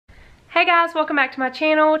Hey guys, welcome back to my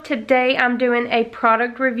channel. Today I'm doing a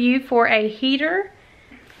product review for a heater.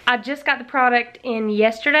 I just got the product in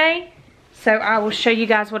yesterday, so I will show you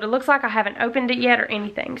guys what it looks like. I haven't opened it yet or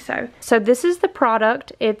anything. So this is the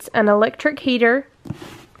product. It's an electric heater.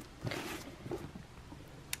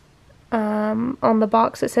 On the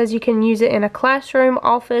box it says you can use it in a classroom,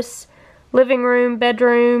 office, living room,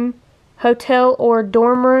 bedroom, hotel, or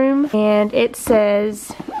dorm room. And it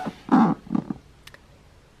says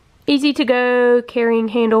easy to go, carrying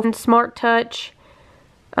handle, smart touch,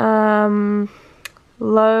 low,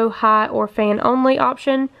 high, or fan only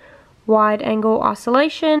option, wide angle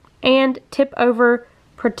oscillation, and tip over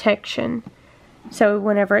protection. So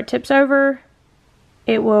whenever it tips over,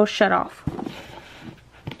 it will shut off.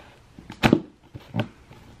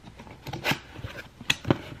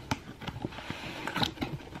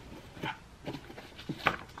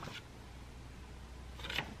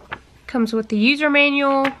 Comes with the user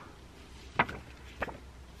manual.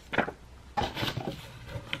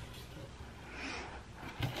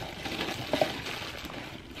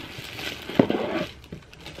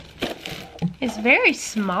 It's very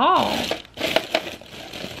small.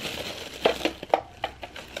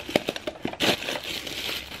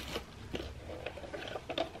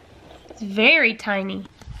 It's very tiny.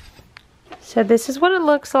 So this is what it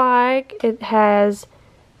looks like. It has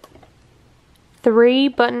 3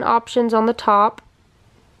 button options on the top.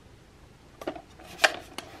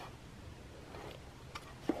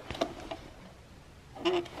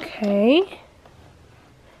 Okay.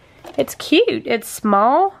 It's cute. It's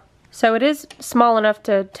small. So it is small enough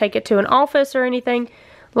to take it to an office or anything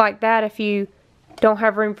like that if you don't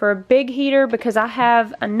have room for a big heater, because I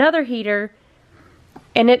have another heater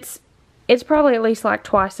and it's probably at least like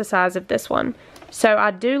twice the size of this one. So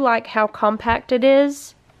I do like how compact it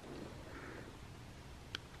is.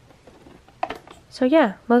 So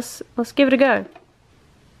yeah, let's give it a go.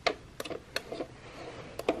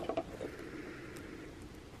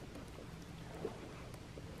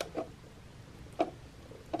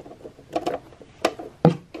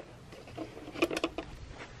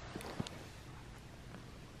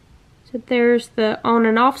 So there's the on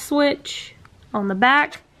and off switch on the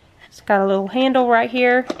back. It's got a little handle right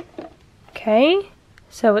here. Okay,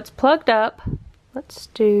 so it's plugged up. Let's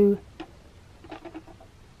do...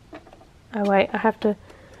 Oh wait, I have to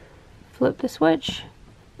flip the switch.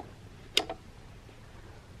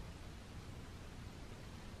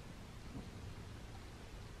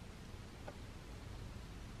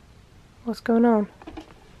 What's going on? Am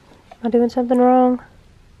I doing something wrong?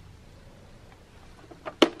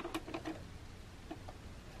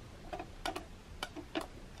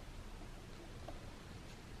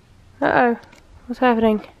 Uh-oh. What's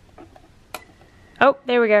happening? Oh,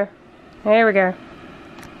 there we go. There we go.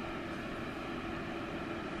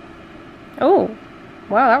 Oh,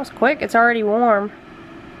 wow, that was quick. It's already warm.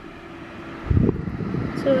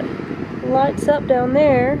 So it lights up down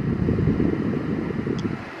there.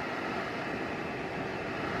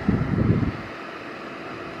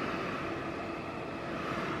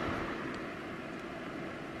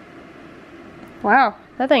 Wow,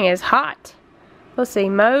 that thing is hot. Let's see,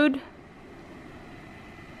 mode.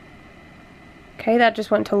 Okay, that just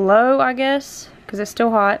went to low, I guess, because it's still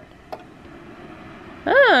hot.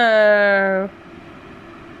 Oh.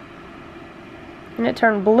 And it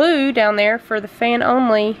turned blue down there for the fan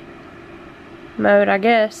only mode, I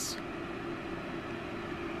guess.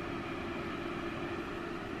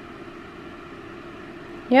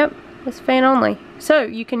 Yep, it's fan only. So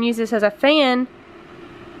you can use this as a fan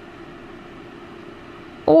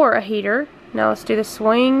or a heater. Now let's do the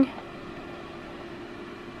swing.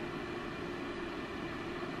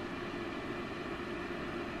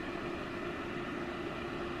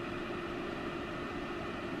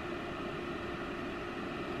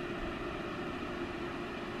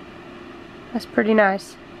 That's pretty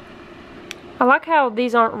nice. I like how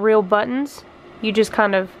these aren't real buttons. You just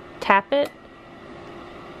kind of tap it.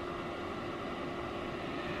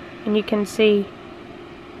 And you can see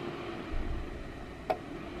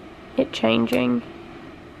it changing.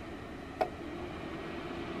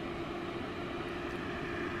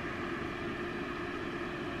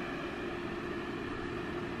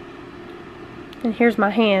 And here's my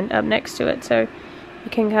hand up next to it, so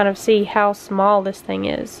you can kind of see how small this thing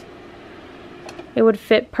is. It would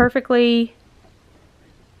fit perfectly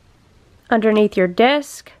underneath your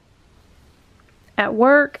desk, at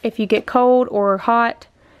work, if you get cold or hot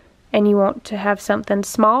and you want to have something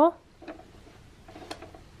small.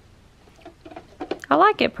 I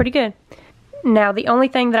like it pretty good. Now the only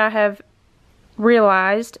thing that I have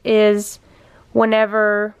realized is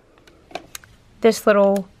whenever this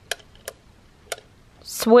little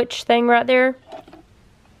switch thing right there,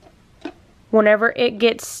 whenever it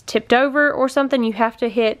gets tipped over or something, you have to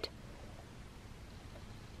hit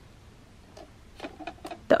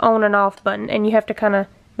the on and off button, and you have to kind of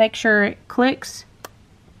make sure it clicks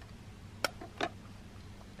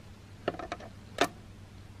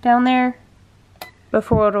down there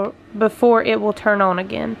before it will turn on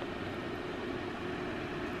again.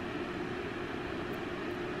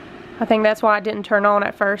 I think that's why it didn't turn on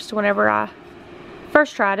at first whenever I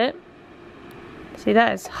first tried it. See,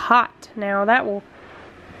 that is hot now. That little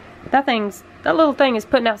thing is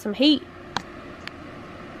putting out some heat.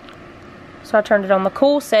 So I turned it on the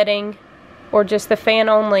cool setting, or just the fan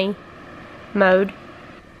only mode.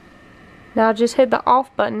 Now I just hit the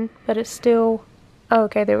off button, but it's still, oh,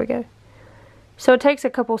 okay, there we go. So it takes a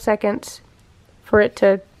couple seconds for it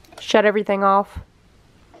to shut everything off.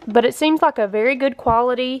 But it seems like a very good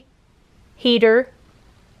quality heater.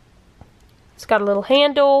 It's got a little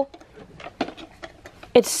handle.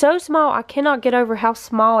 It's so small, I cannot get over how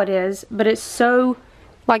small it is, but it's so,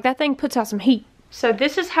 like, that thing puts out some heat. So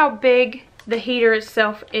this is how big the heater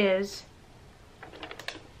itself is.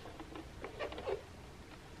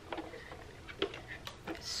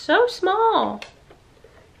 So small.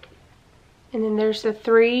 And then there's the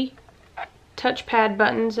 3 touchpad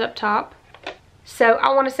buttons up top. So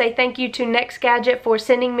I want to say thank you to NEXGADGET for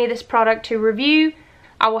sending me this product to review.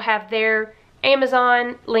 I will have their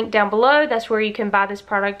Amazon link down below. That's where you can buy this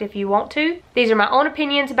product if you want to. These are my own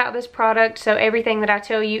opinions about this product, so everything that I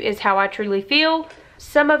tell you is how I truly feel.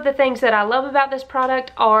 Some of the things that I love about this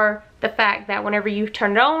product are the fact that whenever you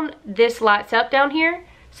turn it on, this lights up down here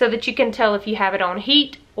so that you can tell if you have it on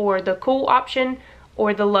heat or the cool option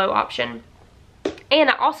or the low option. And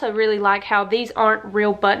I also really like how these aren't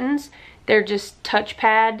real buttons. They're just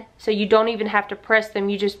touchpad, so you don't even have to press them.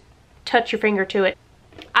 You just touch your finger to it.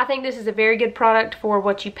 I think this is a very good product for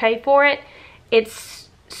what you pay for it. It's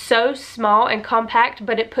so small and compact,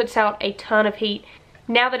 but it puts out a ton of heat.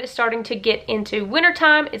 Now that it's starting to get into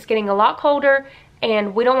wintertime, it's getting a lot colder,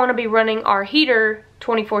 and we don't want to be running our heater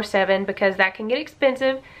 24/7 because that can get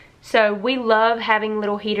expensive. So we love having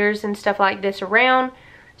little heaters and stuff like this around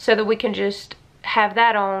so that we can just have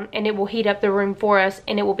that on and it will heat up the room for us,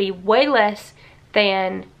 and it will be way less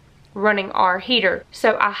than running our heater.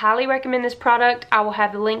 So I highly recommend this product. I will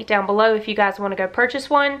have the link down below if you guys want to go purchase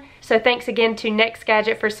one. So thanks again to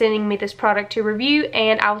NEXGADGET for sending me this product to review,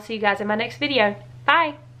 and I will see you guys in my next video.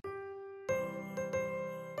 Bye!